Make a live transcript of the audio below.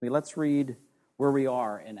Let's read where we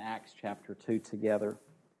are in Acts chapter 2 together.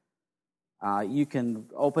 You can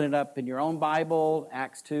open it up in your own Bible,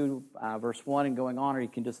 Acts 2, verse 1 and going on, or you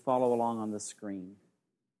can just follow along on the screen.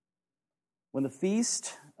 When the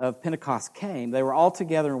feast of Pentecost came, they were all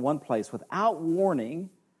together in one place. Without warning,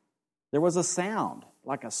 there was a sound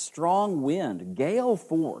like a strong wind, gale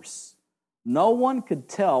force. No one could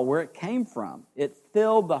tell where it came from. It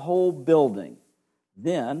filled the whole building.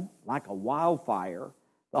 Then, like a wildfire,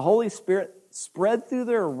 the Holy Spirit spread through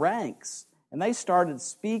their ranks, and they started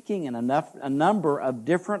speaking in a number of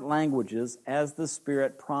different languages as the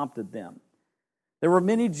Spirit prompted them. There were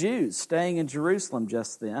many Jews staying in Jerusalem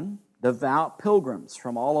just then, devout pilgrims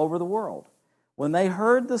from all over the world. When they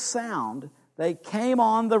heard the sound, they came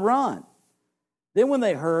on the run. Then when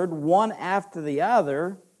they heard one after the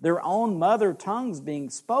other their own mother tongues being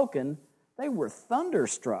spoken, they were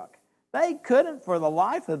thunderstruck. They couldn't for the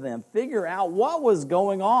life of them figure out what was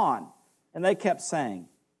going on. And they kept saying,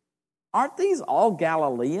 "Aren't these all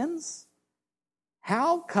Galileans?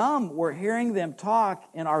 How come we're hearing them talk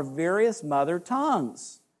in our various mother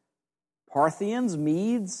tongues? Parthians,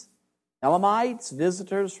 Medes, Elamites,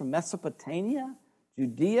 visitors from Mesopotamia,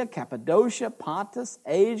 Judea, Cappadocia, Pontus,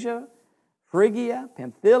 Asia, Phrygia,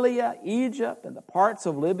 Pamphylia, Egypt, and the parts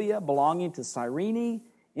of Libya belonging to Cyrene,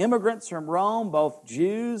 immigrants from Rome, both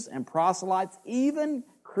Jews and proselytes, even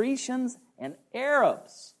Cretians and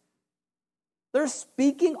Arabs. They're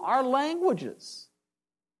speaking our languages,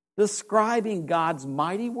 describing God's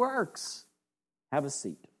mighty works." Have a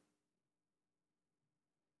seat.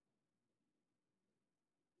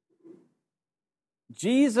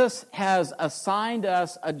 Jesus has assigned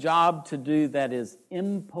us a job to do that is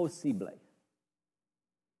impossible.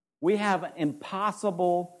 We have an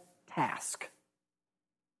impossible task.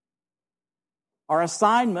 Our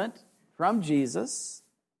assignment from Jesus,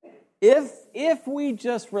 if we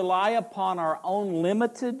just rely upon our own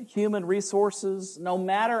limited human resources, no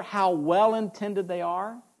matter how well-intended they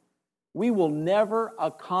are, we will never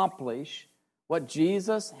accomplish what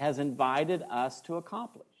Jesus has invited us to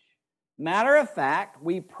accomplish. Matter of fact,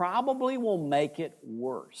 we probably will make it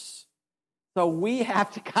worse. So we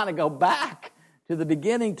have to kind of go back to the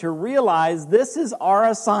beginning to realize this is our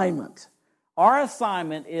assignment. Our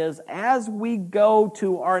assignment is, as we go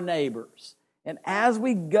to our neighbors and as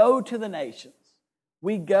we go to the nations,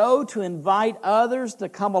 we go to invite others to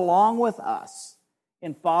come along with us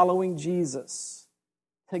in following Jesus,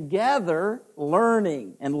 together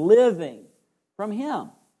learning and living from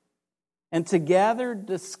Him, and together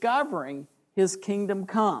discovering His kingdom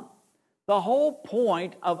come. The whole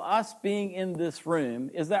point of us being in this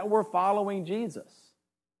room is that we're following Jesus.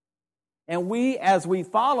 And we, as we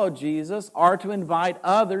follow Jesus, are to invite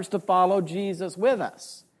others to follow Jesus with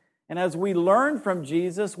us. And as we learn from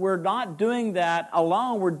Jesus, we're not doing that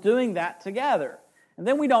alone, we're doing that together. And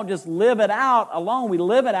then we don't just live it out alone, we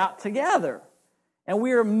live it out together. And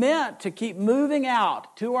we are meant to keep moving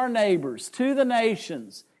out to our neighbors, to the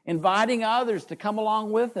nations, inviting others to come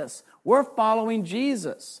along with us. We're following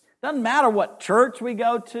Jesus. Doesn't matter what church we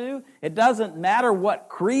go to. It doesn't matter what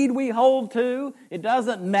creed we hold to. It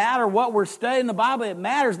doesn't matter what we're studying in the Bible. It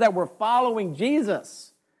matters that we're following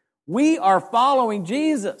Jesus. We are following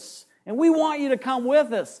Jesus. And we want you to come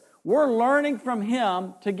with us. We're learning from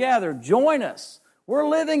Him together. Join us. We're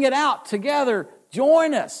living it out together.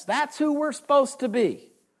 Join us. That's who we're supposed to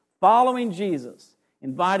be. Following Jesus.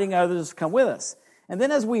 Inviting others to come with us. And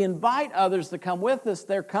then as we invite others to come with us,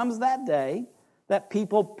 there comes that day that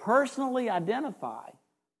people personally identify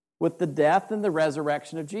with the death and the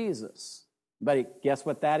resurrection of Jesus. But guess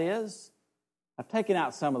what that is? I've taken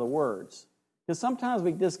out some of the words, because sometimes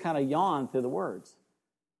we just kind of yawn through the words.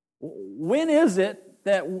 When is it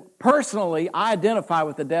that personally I identify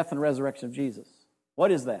with the death and resurrection of Jesus?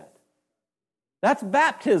 What is that? That's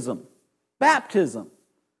baptism. Baptism.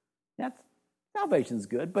 Salvation's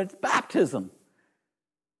good, but it's baptism.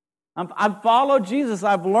 I've followed Jesus.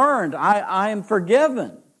 I've learned. I am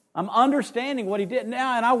forgiven. I'm understanding what He did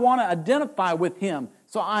now, and I want to identify with Him.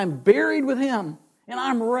 So I'm buried with Him, and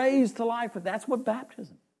I'm raised to life. That's what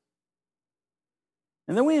baptism is.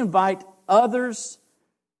 And then we invite others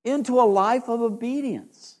into a life of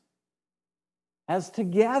obedience. As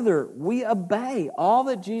together we obey all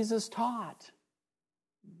that Jesus taught.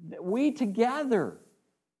 We together.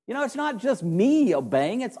 You know, it's not just me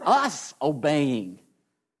obeying, it's us obeying.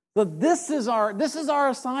 So this is our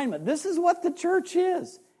assignment. This is what the church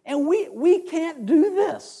is. And we can't do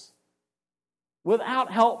this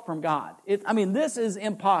without help from God. This is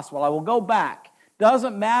impossible. I will go back.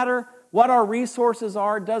 Doesn't matter what our resources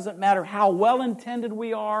are. Doesn't matter how well-intended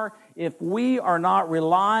we are. If we are not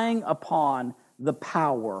relying upon the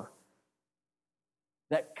power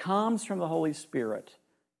that comes from the Holy Spirit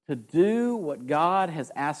to do what God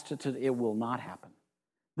has asked it to do, it will not happen.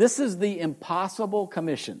 This is the impossible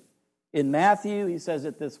commission. In Matthew, he says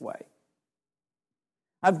it this way.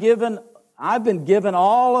 I've been given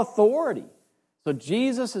all authority. So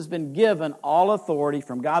Jesus has been given all authority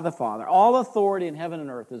from God the Father. All authority in heaven and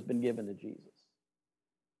earth has been given to Jesus.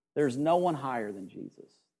 There's no one higher than Jesus.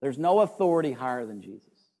 There's no authority higher than Jesus.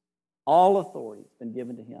 All authority has been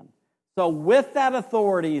given to him. So with that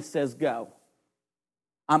authority, he says, go.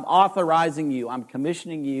 I'm authorizing you. I'm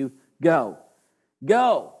commissioning you. Go.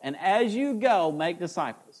 Go. And as you go, make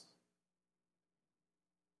disciples.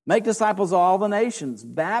 Make disciples of all the nations,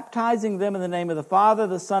 baptizing them in the name of the Father,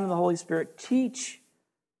 the Son, and the Holy Spirit. Teach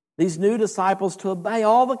these new disciples to obey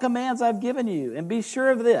all the commands I've given you. And be sure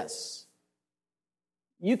of this.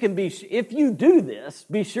 If you do this,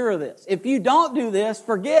 be sure of this. If you don't do this,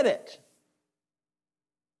 forget it.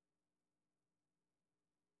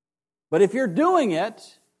 But if you're doing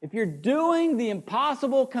it, if you're doing the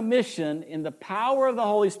impossible commission in the power of the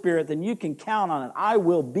Holy Spirit, then you can count on it. I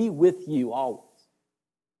will be with you always.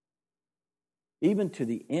 Even to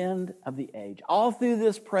the end of the age. All through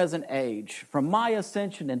this present age, from my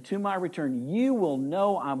ascension and to my return, you will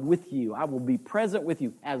know I'm with you. I will be present with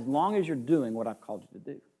you as long as you're doing what I've called you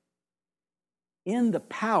to do. In the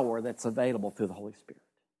power that's available through the Holy Spirit.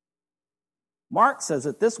 Mark says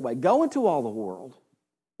it this way, go into all the world.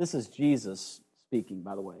 This is Jesus speaking,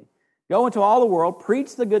 by the way. Go into all the world,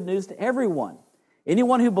 preach the good news to everyone.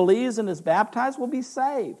 Anyone who believes and is baptized will be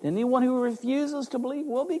saved. Anyone who refuses to believe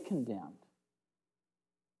will be condemned.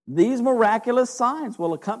 These miraculous signs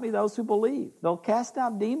will accompany those who believe. They'll cast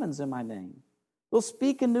out demons in my name. They'll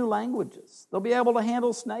speak in new languages. They'll be able to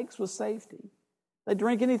handle snakes with safety. If they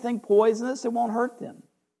drink anything poisonous, it won't hurt them.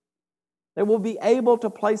 They will be able to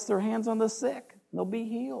place their hands on the sick, and they'll be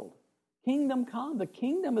healed. Kingdom come. The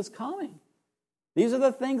kingdom is coming. These are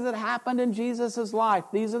the things that happened in Jesus' life.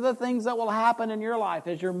 These are the things that will happen in your life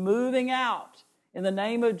as you're moving out in the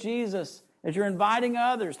name of Jesus, as you're inviting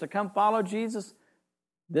others to come follow Jesus.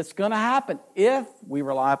 That's going to happen if we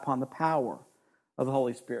rely upon the power of the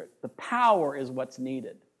Holy Spirit. The power is what's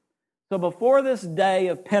needed. So before this day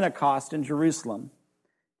of Pentecost in Jerusalem,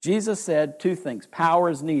 Jesus said two things. Power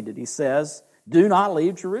is needed. He says, do not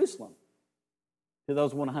leave Jerusalem. To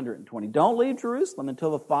those 120. Don't leave Jerusalem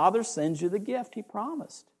until the Father sends you the gift He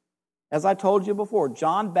promised. As I told you before,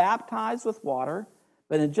 John baptized with water,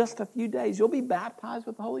 but in just a few days you'll be baptized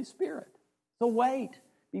with the Holy Spirit. So wait.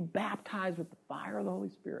 Be baptized with the fire of the Holy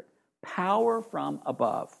Spirit. Power from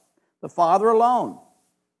above. The Father alone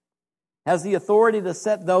has the authority to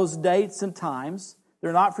set those dates and times.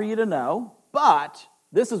 They're not for you to know, but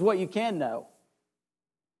this is what you can know.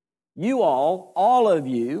 You all of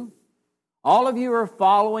you are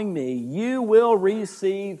following me. You will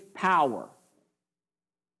receive power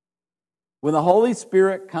when the Holy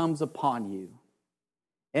Spirit comes upon you.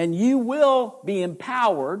 And you will be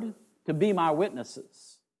empowered to be my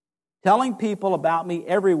witnesses. Telling people about me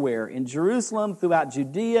everywhere, in Jerusalem, throughout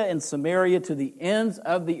Judea and Samaria, to the ends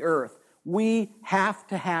of the earth. We have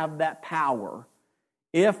to have that power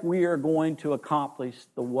if we are going to accomplish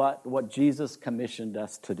what Jesus commissioned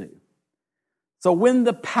us to do. So when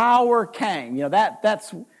the power came,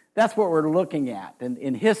 that's what we're looking at.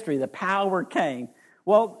 In history, the power came.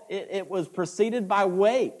 Well, it was preceded by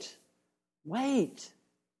wait. Wait.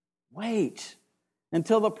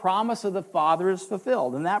 Until the promise of the Father is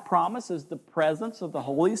fulfilled. And that promise is the presence of the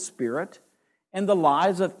Holy Spirit in the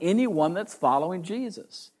lives of anyone that's following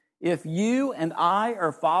Jesus. If you and I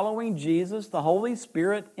are following Jesus, the Holy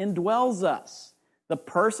Spirit indwells us. The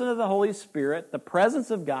person of the Holy Spirit, the presence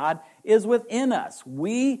of God, is within us.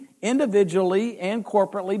 We individually and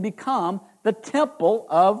corporately become the temple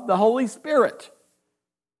of the Holy Spirit.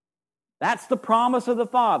 That's the promise of the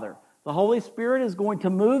Father. The Holy Spirit is going to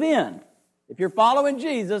move in. If you're following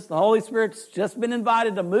Jesus, the Holy Spirit's just been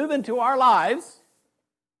invited to move into our lives.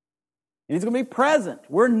 And He's going to be present.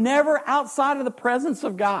 We're never outside of the presence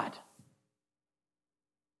of God.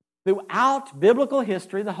 Throughout biblical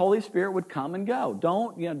history, the Holy Spirit would come and go.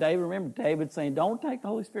 Remember David saying, don't take the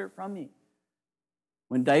Holy Spirit from me.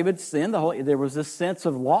 When David sinned, there was this sense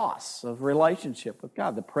of loss of relationship with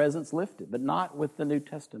God. The presence lifted, but not with the New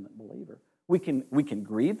Testament believer. We can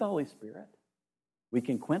grieve the Holy Spirit. We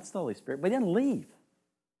can quench the Holy Spirit, but then leave.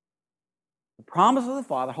 The promise of the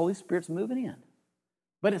Father, Holy Spirit's moving in.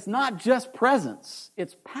 But it's not just presence,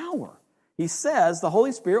 it's power. He says the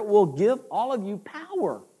Holy Spirit will give all of you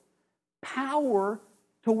power. Power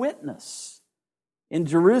to witness. In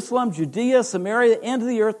Jerusalem, Judea, Samaria, the end of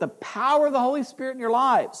the earth, the power of the Holy Spirit in your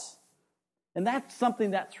lives. And that's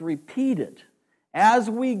something that's repeated. As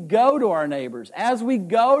we go to our neighbors, as we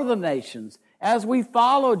go to the nations, as we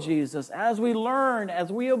follow Jesus, as we learn,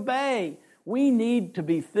 as we obey, we need to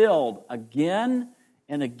be filled again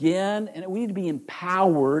and again, and we need to be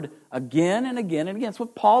empowered again and again and again. That's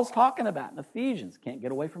what Paul's talking about in Ephesians. Can't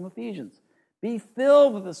get away from Ephesians. Be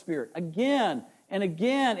filled with the Spirit again and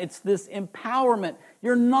again. It's this empowerment.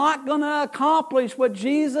 You're not going to accomplish what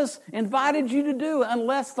Jesus invited you to do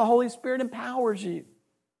unless the Holy Spirit empowers you.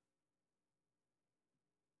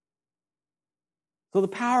 So the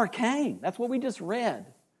power came. That's what we just read.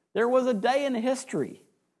 There was a day in history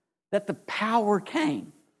that the power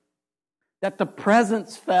came, that the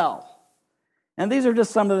presence fell. And these are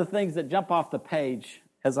just some of the things that jump off the page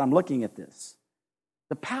as I'm looking at this.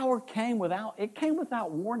 The power came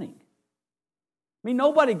without warning. I mean,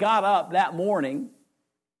 nobody got up that morning.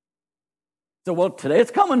 So, well, today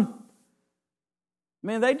it's coming. I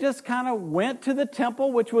mean, they just kind of went to the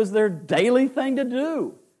temple, which was their daily thing to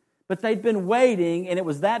do. But they'd been waiting, and it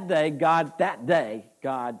was that day,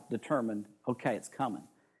 God determined, okay, it's coming.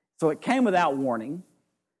 So it came without warning.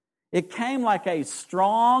 It came like a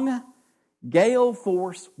strong gale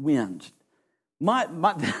force wind. My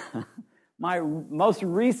most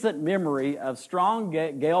recent memory of strong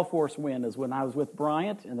gale force wind is when I was with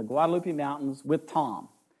Bryant in the Guadalupe Mountains with Tom.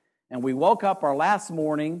 And we woke up our last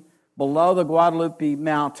morning below the Guadalupe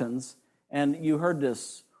Mountains, and you heard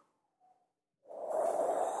this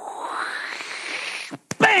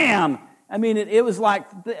bam! I mean, it was like,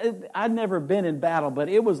 I'd never been in battle, but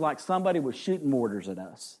it was like somebody was shooting mortars at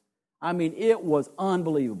us. I mean, it was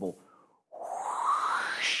unbelievable.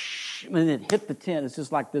 And it hit the tent. It's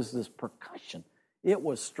just like this percussion. It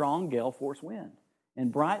was strong gale force wind.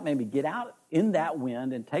 And Bryant made me get out in that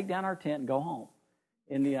wind and take down our tent and go home.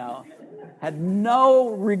 And, had no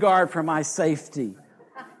regard for my safety.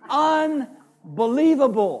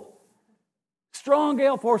 Unbelievable. Strong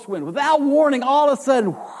gale force wind. Without warning, all of a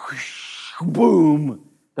sudden, whoosh, boom,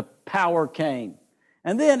 the power came.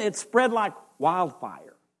 And then it spread like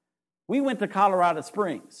wildfire. We went to Colorado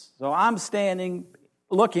Springs. So I'm standing,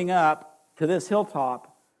 looking up to this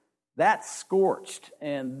hilltop. That's scorched,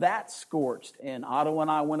 and that's scorched. And Otto and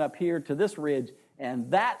I went up here to this ridge, and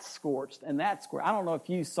that's scorched, and that's scorched. I don't know if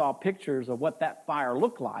you saw pictures of what that fire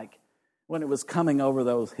looked like when it was coming over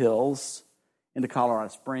those hills into Colorado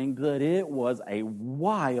Springs, but it was a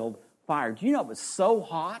wild fire. Do you know it was so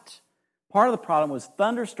hot? Part of the problem was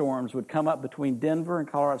thunderstorms would come up between Denver and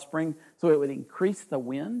Colorado Springs, so it would increase the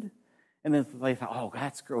wind. And then they thought, oh,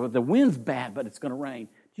 that's good. The wind's bad, but it's going to rain.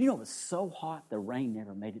 Do you know it was so hot the rain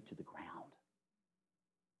never made it to the ground?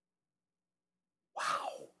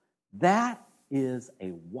 Wow. That is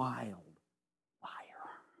a wild fire.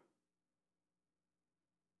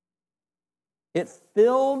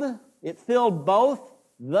 It filled both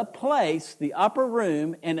the place, the upper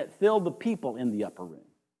room, and it filled the people in the upper room.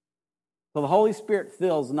 So the Holy Spirit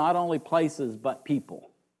fills not only places, but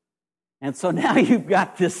people. And so now you've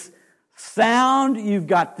got this sound, you've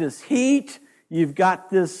got this heat, you've got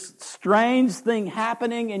this strange thing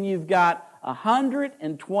happening, and you've got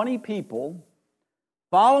 120 people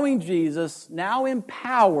following Jesus, now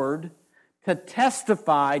empowered to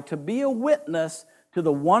testify, to be a witness to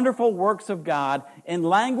the wonderful works of God in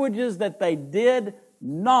languages that they did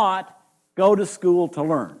not go to school to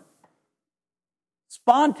learn.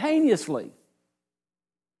 Spontaneously,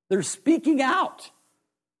 they're speaking out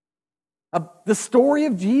the story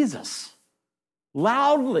of Jesus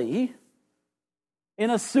loudly in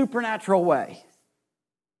a supernatural way.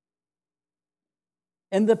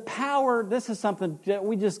 And the power, this is something that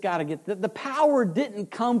we just got to get. The power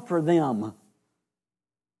didn't come for them.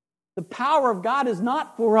 The power of God is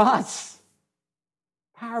not for us.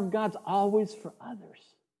 The power of God's always for others.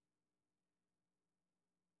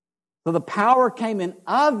 So the power came and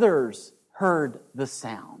others heard the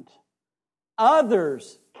sound.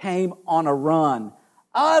 Others came on a run.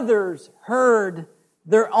 Others heard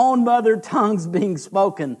their own mother tongues being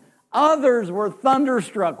spoken. Others were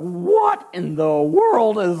thunderstruck. What in the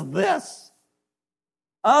world is this?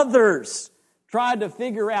 Others tried to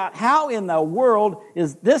figure out how in the world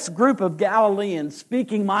is this group of Galileans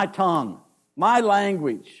speaking my tongue, my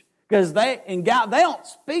language? Because they don't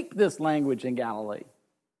speak this language in Galilee.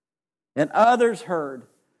 And others heard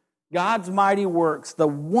God's mighty works, the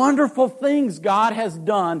wonderful things God has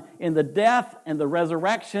done in the death and the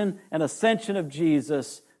resurrection and ascension of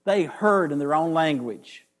Jesus. They heard in their own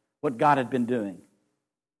language what God had been doing.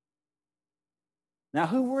 Now,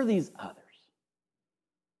 who were these others?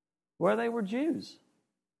 Well, they were Jews.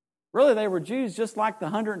 Really, they were Jews just like the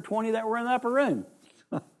 120 that were in the upper room.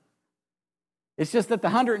 It's just that the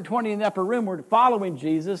 120 in the upper room were following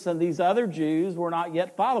Jesus, and these other Jews were not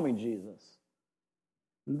yet following Jesus.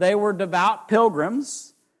 They were devout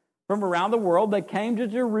pilgrims from around the world. They came to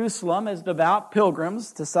Jerusalem as devout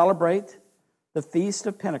pilgrims to celebrate the Feast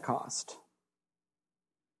of Pentecost.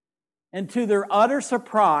 And to their utter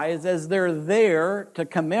surprise, as they're there to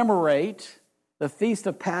commemorate the Feast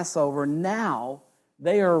of Passover, now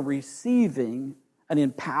they are receiving an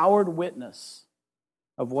empowered witness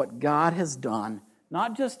of what God has done,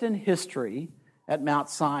 not just in history at Mount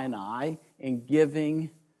Sinai in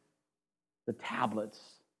giving the tablets,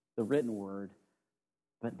 the written word,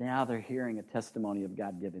 but now they're hearing a testimony of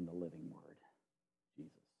God giving the living word,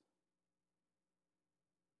 Jesus.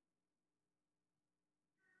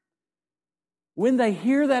 When they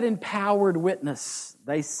hear that empowered witness,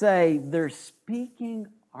 they say, they're speaking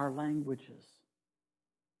our languages.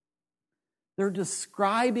 They're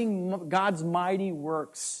describing God's mighty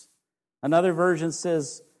works. Another version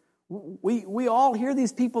says, we all hear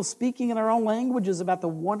these people speaking in our own languages about the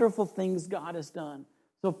wonderful things God has done.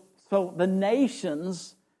 So the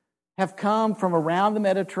nations have come from around the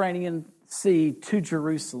Mediterranean Sea to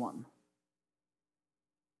Jerusalem.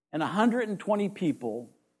 And 120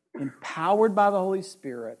 people, empowered by the Holy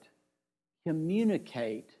Spirit,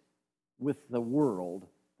 communicate with the world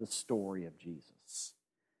the story of Jesus.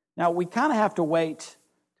 Now, we kind of have to wait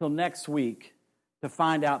till next week to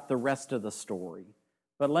find out the rest of the story.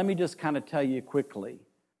 But let me just kind of tell you quickly.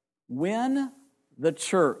 When the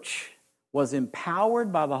church was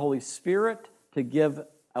empowered by the Holy Spirit to give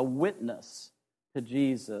a witness to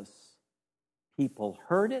Jesus, people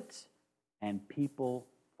heard it and people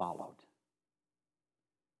followed.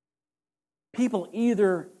 People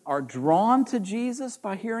either are drawn to Jesus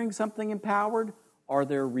by hearing something empowered or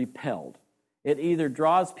they're repelled. It either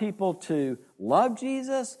draws people to love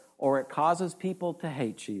Jesus or it causes people to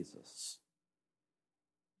hate Jesus.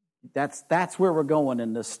 That's where we're going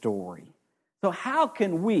in this story. So how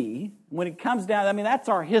can we, when it comes down, that's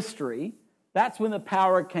our history. That's when the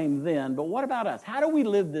power came then. But what about us? How do we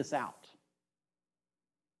live this out?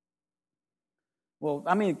 Well,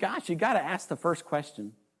 gosh, you got to ask the first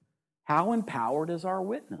question. How empowered is our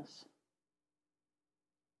witness?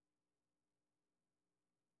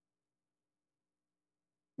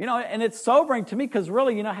 And it's sobering to me because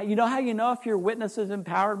really, you know how you know if your witness is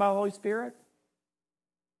empowered by the Holy Spirit?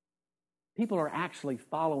 People are actually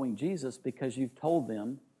following Jesus because you've told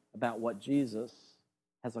them about what Jesus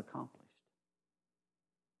has accomplished.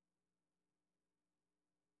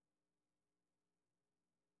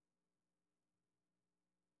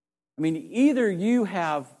 Either you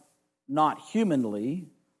have not humanly,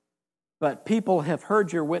 but people have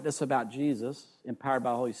heard your witness about Jesus, empowered by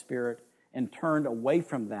the Holy Spirit, and turned away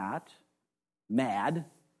from that, mad.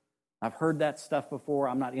 I've heard that stuff before.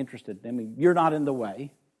 I'm not interested. You're not in the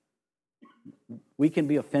way. We can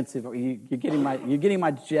be offensive. You're getting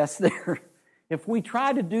my jest there. If we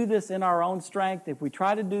try to do this in our own strength, if we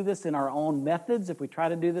try to do this in our own methods, if we try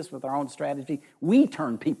to do this with our own strategy, we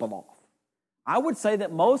turn people off. I would say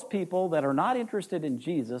that most people that are not interested in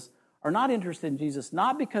Jesus are not interested in Jesus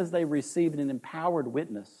not because they received an empowered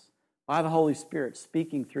witness by the Holy Spirit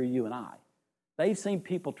speaking through you and I. They've seen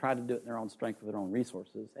people try to do it in their own strength with their own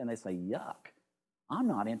resources, and they say, yuck, I'm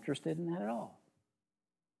not interested in that at all.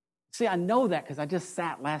 See, I know that because I just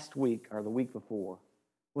sat last week or the week before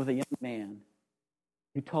with a young man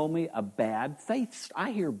who told me a bad faith. I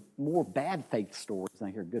hear more bad faith stories than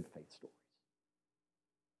I hear good faith stories.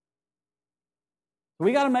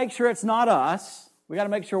 We got to make sure it's not us. We got to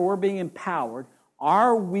make sure we're being empowered.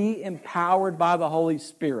 Are we empowered by the Holy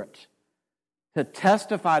Spirit to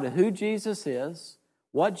testify to who Jesus is,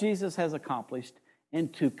 what Jesus has accomplished,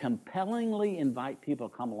 and to compellingly invite people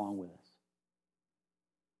to come along with us?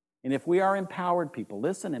 And if we are empowered people,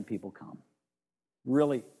 listen and people come.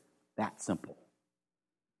 Really that simple.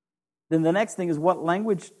 Then the next thing is what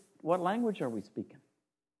language are we speaking?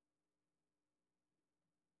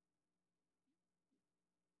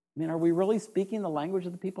 Are we really speaking the language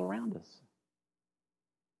of the people around us?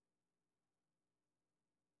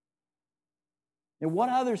 And what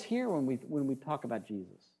others hear when we talk about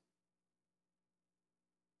Jesus?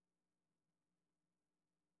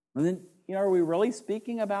 And then, are we really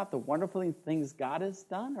speaking about the wonderful things God has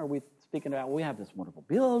done? Or are we speaking about, we have this wonderful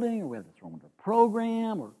building, or we have this wonderful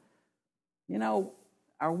program, or,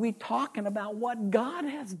 are we talking about what God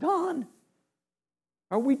has done?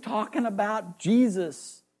 Are we talking about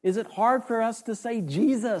Jesus? Is it hard for us to say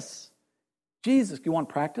Jesus? Jesus, do you want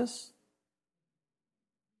to practice?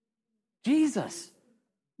 Jesus.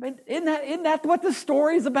 Isn't that what the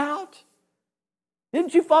story's about?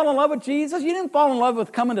 Didn't you fall in love with Jesus? You didn't fall in love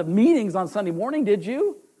with coming to meetings on Sunday morning, did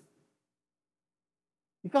you?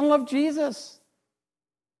 You fell in love with Jesus.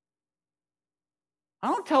 I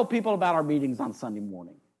don't tell people about our meetings on Sunday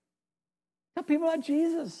morning. I tell people about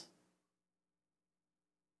Jesus.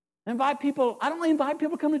 I don't invite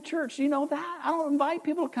people to come to church. You know that? I don't invite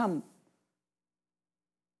people to come.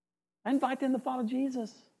 I invite them to follow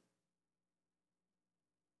Jesus.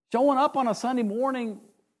 Showing up on a Sunday morning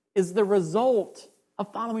is the result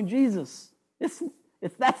of following Jesus.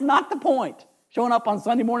 That's not the point. Showing up on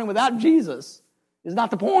Sunday morning without Jesus is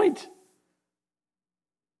not the point.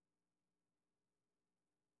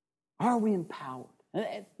 Are we empowered?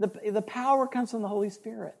 And the power comes from the Holy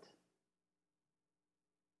Spirit.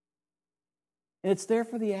 And it's there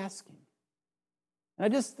for the asking.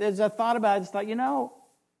 And as I thought about it, I just thought,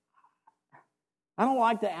 I don't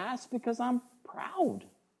like to ask because I'm proud.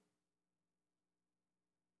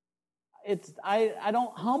 I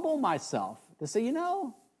don't humble myself to say,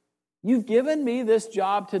 you've given me this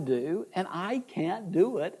job to do, and I can't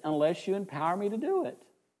do it unless you empower me to do it.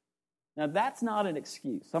 Now, that's not an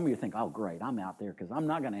excuse. Some of you think, oh, great, I'm out there because I'm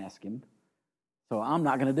not going to ask him, so I'm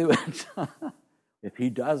not going to do it. If he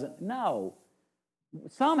doesn't, no.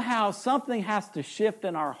 Somehow something has to shift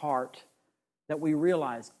in our heart that we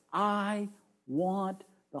realize, I want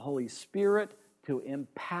the Holy Spirit to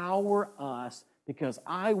empower us because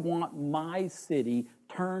I want my city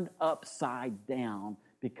turned upside down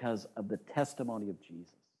because of the testimony of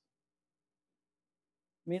Jesus.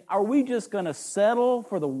 I mean, are we just going to settle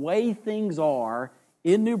for the way things are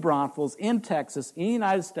in New Braunfels, in Texas, in the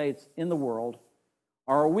United States, in the world?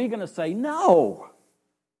 Or are we going to say, no,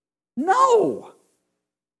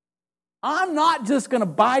 I'm not just going to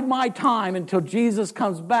bide my time until Jesus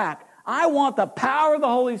comes back. I want the power of the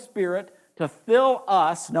Holy Spirit to fill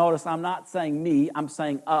us. Notice I'm not saying me, I'm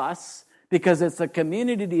saying us, because it's a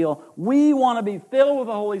community deal. We want to be filled with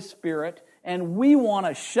the Holy Spirit, and we want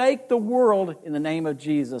to shake the world in the name of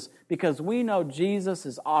Jesus, because we know Jesus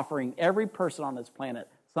is offering every person on this planet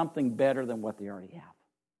something better than what they already have.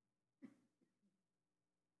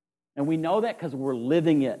 And we know that because we're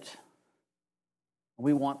living it.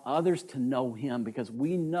 We want others to know Him because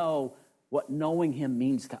we know what knowing Him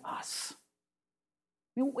means to us.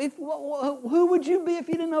 Who would you be if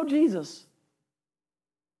you didn't know Jesus?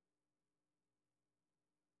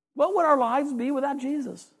 What would our lives be without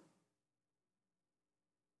Jesus?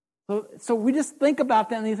 So we just think about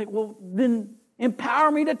that and you think, well, then empower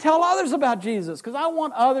me to tell others about Jesus because I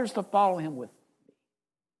want others to follow Him with me.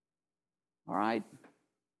 All right?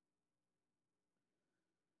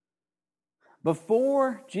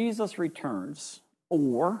 Before Jesus returns,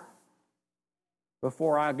 or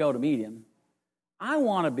before I go to meet Him, I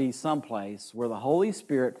want to be someplace where the Holy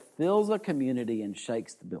Spirit fills a community and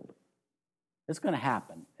shakes the building. It's going to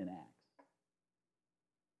happen in Acts.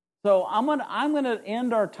 So I'm going to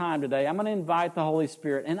end our time today. I'm going to invite the Holy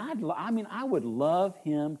Spirit, and I would love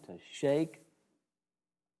Him to shake.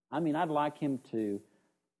 I'd like Him to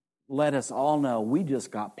let us all know we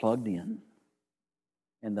just got plugged in.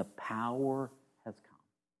 And the power has come.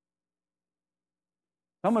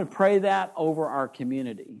 I'm going to pray that over our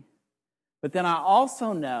community. But then I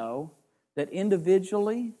also know that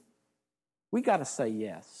individually, we got to say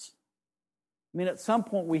yes. At some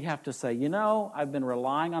point we have to say, I've been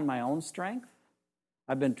relying on my own strength.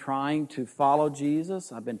 I've been trying to follow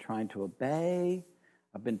Jesus. I've been trying to obey.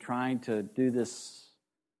 I've been trying to do this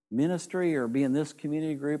ministry or be in this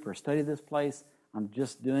community group or study this place. I'm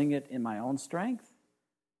just doing it in my own strength.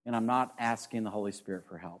 And I'm not asking the Holy Spirit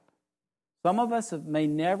for help. Some of us may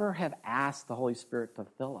never have asked the Holy Spirit to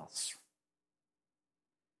fill us.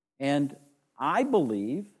 And I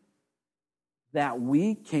believe that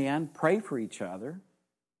we can pray for each other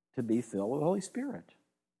to be filled with the Holy Spirit,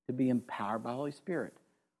 to be empowered by the Holy Spirit.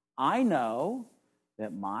 I know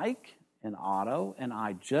that Mike and Otto and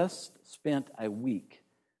I just spent a week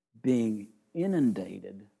being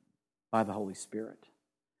inundated by the Holy Spirit.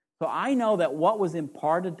 So I know that what was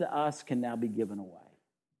imparted to us can now be given away.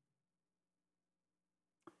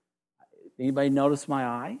 Anybody notice my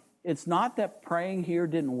eye? It's not that praying here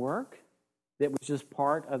didn't work. It was just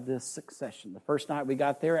part of this succession. The first night we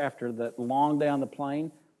got there, after the long day on the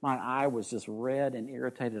plane, my eye was just red and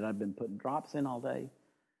irritated. I'd been putting drops in all day.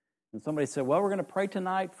 And somebody said, well, we're going to pray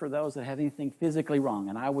tonight for those that have anything physically wrong.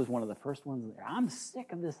 And I was one of the first ones there. I'm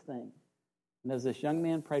sick of this thing. And as this young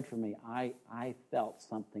man prayed for me, I felt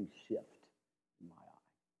something shift in my eye.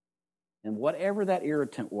 And whatever that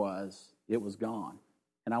irritant was, it was gone.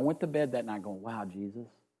 And I went to bed that night going, wow, Jesus,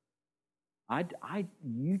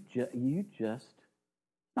 you just,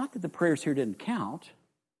 not that the prayers here didn't count,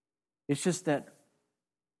 it's just that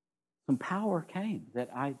some power came that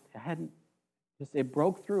I hadn't, just it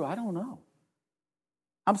broke through. I don't know.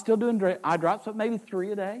 I'm still doing eye drops, but maybe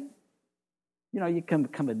 3 a day. You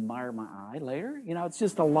come admire my eye later. It's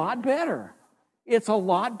just a lot better. It's a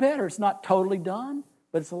lot better. It's not totally done,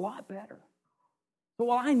 but it's a lot better.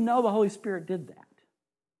 So, I know the Holy Spirit did that.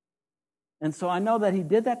 And so I know that He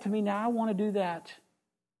did that to me. Now I want to do that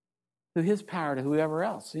through His power to whoever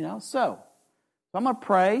else, So I'm going to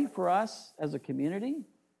pray for us as a community.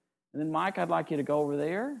 And then, Mike, I'd like you to go over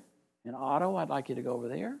there. And Otto, I'd like you to go over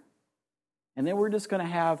there. And then we're just going to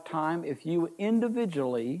have time, if you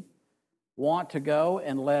individually want to go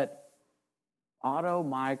and let Otto,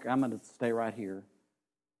 Mike, I'm going to stay right here,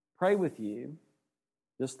 pray with you,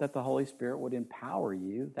 just that the Holy Spirit would empower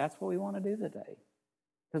you. That's what we want to do today.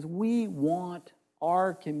 Because we want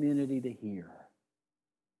our community to hear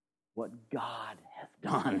what God has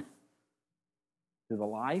done through the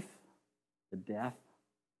life, the death,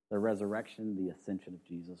 the resurrection, the ascension of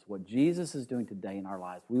Jesus. What Jesus is doing today in our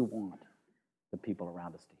lives, we want the people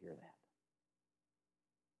around us to hear that.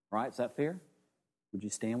 All right, is that fair? Would you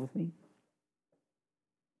stand with me?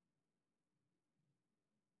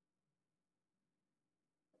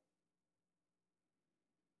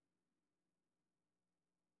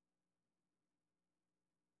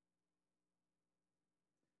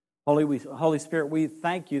 Holy Spirit, we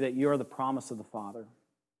thank you that you are the promise of the Father.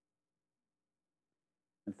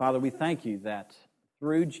 And Father, we thank you that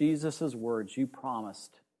through Jesus' words, you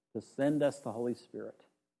promised to send us the Holy Spirit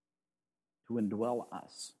to indwell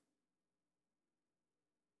us,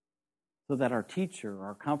 so that our teacher,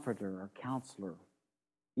 our comforter, our counselor,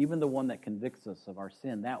 even the one that convicts us of our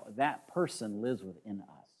sin, that person lives within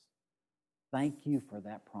us. Thank you for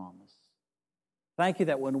that promise. Thank you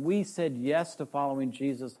that when we said yes to following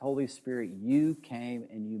Jesus, Holy Spirit, you came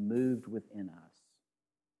and you moved within us.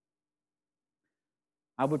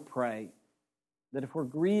 I would pray that if we're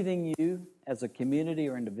grieving you as a community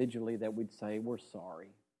or individually, that we'd say, we're sorry,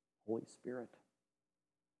 Holy Spirit.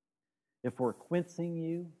 If we're quenching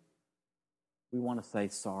you, we want to say,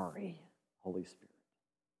 sorry, Holy Spirit.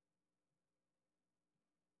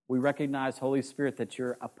 We recognize, Holy Spirit, that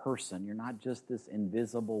you're a person. You're not just this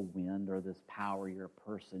invisible wind or this power. You're a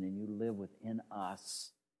person, and you live within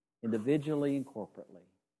us individually and corporately.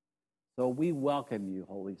 So we welcome you,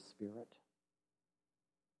 Holy Spirit.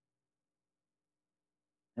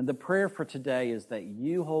 And the prayer for today is that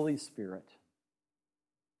you, Holy Spirit,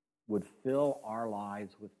 would fill our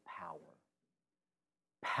lives with power.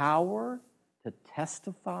 Power to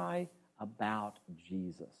testify about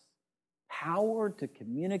Jesus. Power to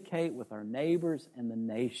communicate with our neighbors and the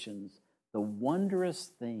nations the wondrous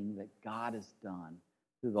thing that God has done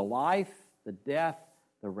through the life, the death,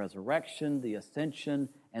 the resurrection, the ascension,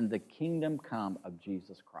 and the kingdom come of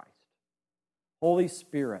Jesus Christ. Holy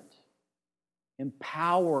Spirit,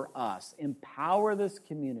 empower us, empower this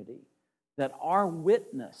community, that our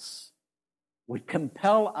witness would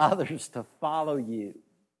compel others to follow you.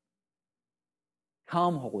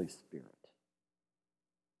 Come, Holy Spirit.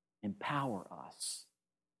 Empower us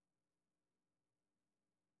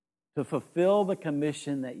to fulfill the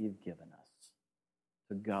commission that you've given us,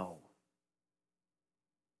 to go,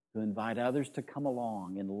 to invite others to come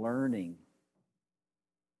along in learning,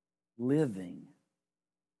 living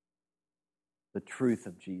the truth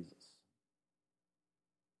of Jesus.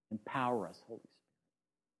 Empower us, Holy Spirit.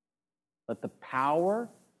 Let the power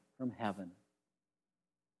from heaven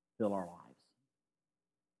fill our lives.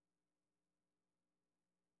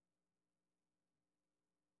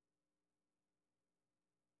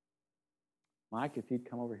 Mike, if you'd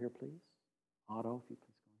come over here, please. Otto, if you'd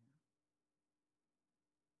please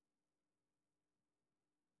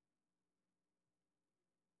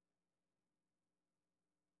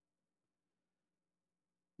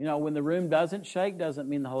go here. When the room doesn't shake, doesn't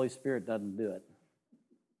mean the Holy Spirit doesn't do it.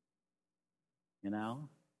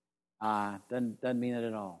 Doesn't mean it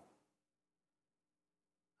at all.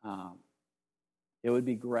 It would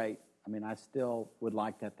be great. I still would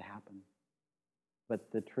like that to happen.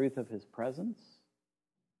 But the truth of His presence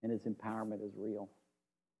and His empowerment is real.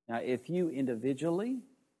 Now, if you individually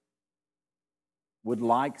would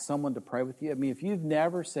like someone to pray with you, if you've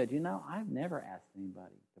never said, I've never asked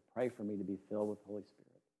anybody to pray for me to be filled with the Holy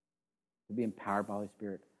Spirit, to be empowered by the Holy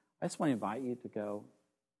Spirit, I just want to invite you to go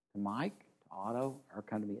to Mike, to Otto, or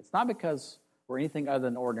come to me. It's not because we're anything other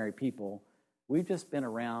than ordinary people. We've just been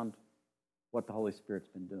around what the Holy Spirit's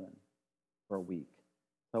been doing for a week.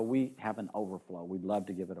 So we have an overflow. We'd love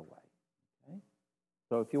to give it away. Okay?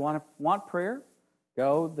 So if you want prayer,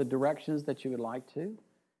 go the directions that you would like to.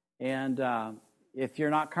 And if you're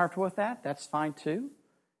not comfortable with that, that's fine too.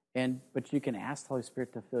 But you can ask the Holy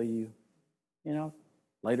Spirit to fill you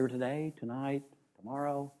later today, tonight,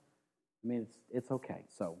 tomorrow. I mean, it's okay.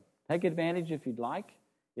 So take advantage if you'd like.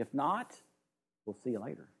 If not, we'll see you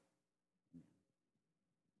later.